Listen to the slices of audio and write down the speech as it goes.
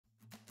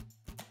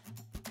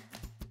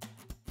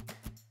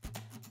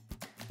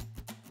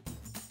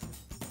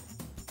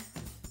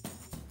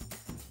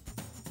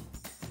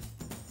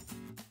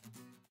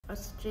A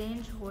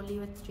Strange Holi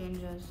with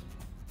Strangers.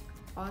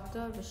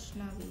 Author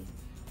Vishnavi.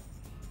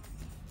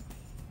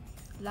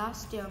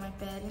 Last year, my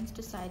parents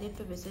decided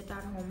to visit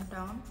our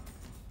hometown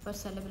for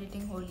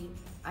celebrating Holi.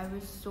 I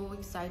was so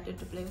excited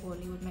to play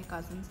Holi with my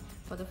cousins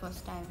for the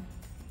first time.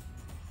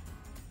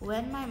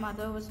 When my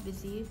mother was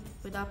busy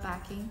with our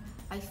packing,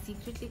 I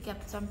secretly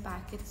kept some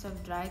packets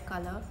of dry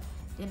color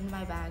in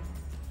my bag.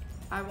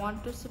 I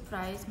want to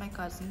surprise my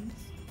cousins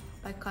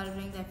by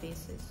coloring their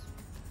faces.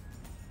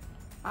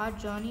 Our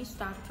journey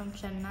started from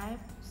Chennai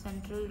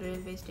Central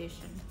Railway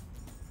Station.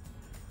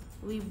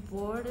 We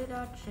boarded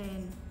our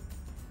train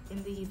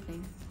in the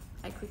evening.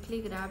 I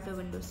quickly grabbed a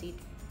window seat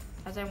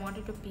as I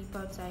wanted to peep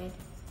outside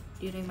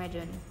during my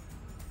journey.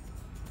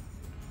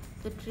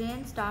 The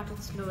train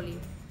started slowly.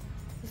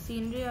 The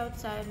scenery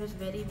outside was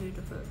very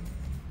beautiful.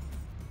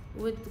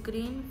 With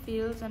green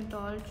fields and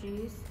tall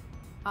trees,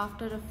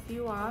 after a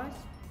few hours,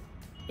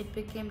 it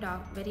became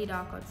dark, very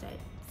dark outside.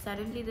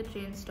 Suddenly the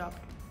train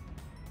stopped,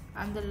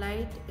 and the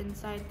light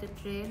inside the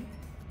train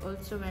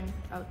also went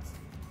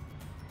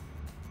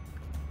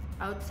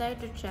outside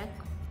to check,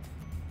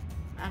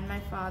 and my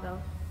father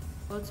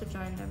also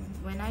joined them.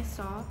 When I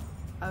saw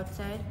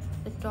outside,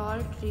 the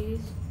tall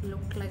trees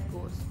looked like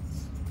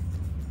ghosts.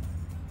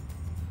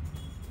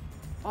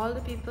 All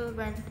the people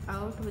went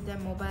out with their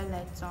mobile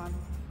lights on.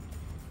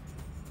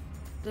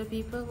 The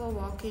people were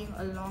walking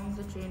along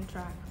the train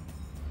track,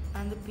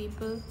 and the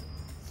people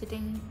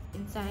sitting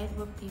inside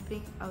were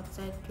peeping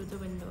outside through the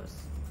windows.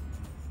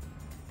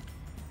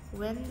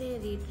 When they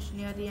reached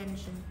near the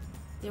engine,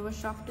 they were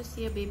shocked to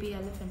see a baby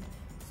elephant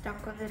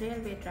stuck on the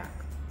railway track.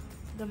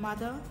 The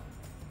mother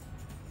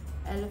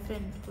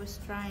elephant was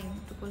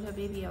trying to pull her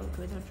baby out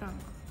with her trunk.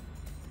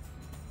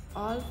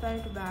 All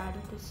felt bad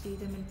to see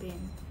them in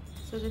pain,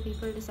 so the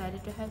people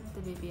decided to help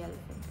the baby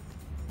elephant.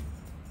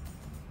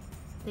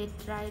 They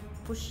tried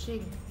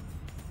pushing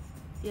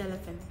the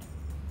elephant,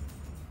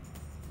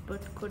 but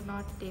could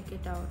not take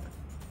it out.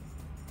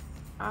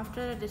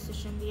 After a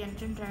decision, the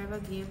engine driver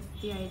gave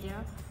the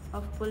idea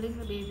of pulling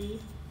the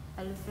baby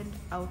elephant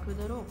out with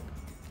a rope.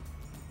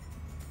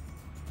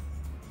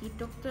 He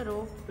took the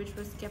rope which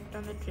was kept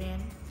on the train.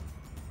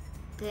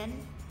 Then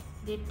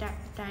they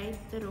tied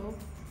the rope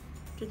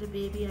to the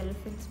baby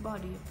elephant's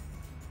body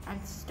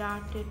and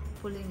started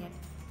pulling it.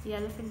 The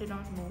elephant did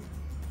not move,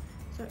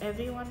 so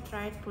everyone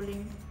tried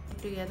pulling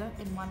it together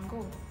in one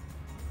go.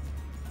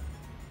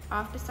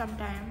 After some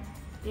time,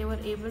 they were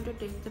able to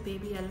take the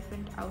baby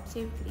elephant out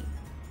safely.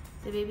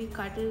 The baby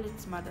cuddled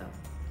its mother.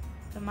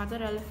 The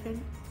mother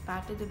elephant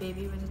patted the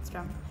baby with its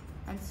trunk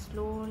and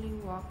slowly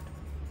walked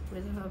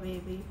with her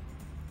baby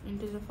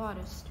into the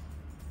forest.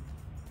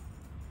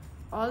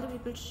 All the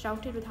people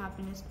shouted with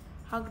happiness,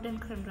 hugged and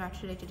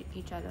congratulated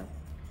each other.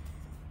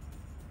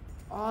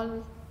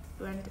 All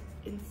went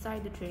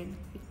inside the train.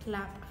 We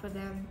clapped for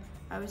them.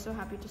 I was so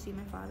happy to see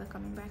my father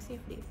coming back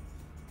safely.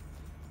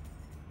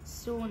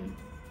 Soon,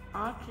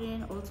 our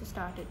train also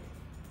started.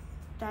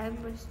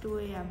 Time was 2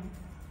 a.m.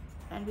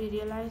 and we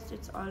realized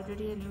it's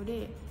already a new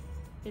day.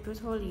 It was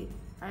Holi.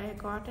 I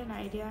got an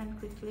idea and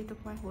quickly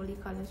took my Holi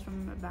colors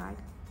from my bag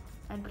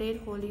and played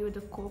Holi with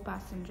the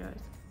co-passengers,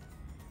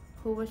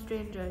 who were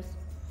strangers,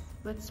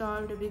 but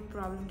solved a big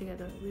problem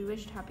together. We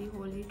wished happy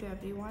Holi to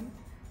everyone.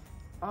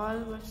 All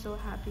were so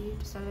happy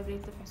to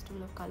celebrate the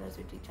festival of colors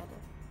with each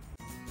other.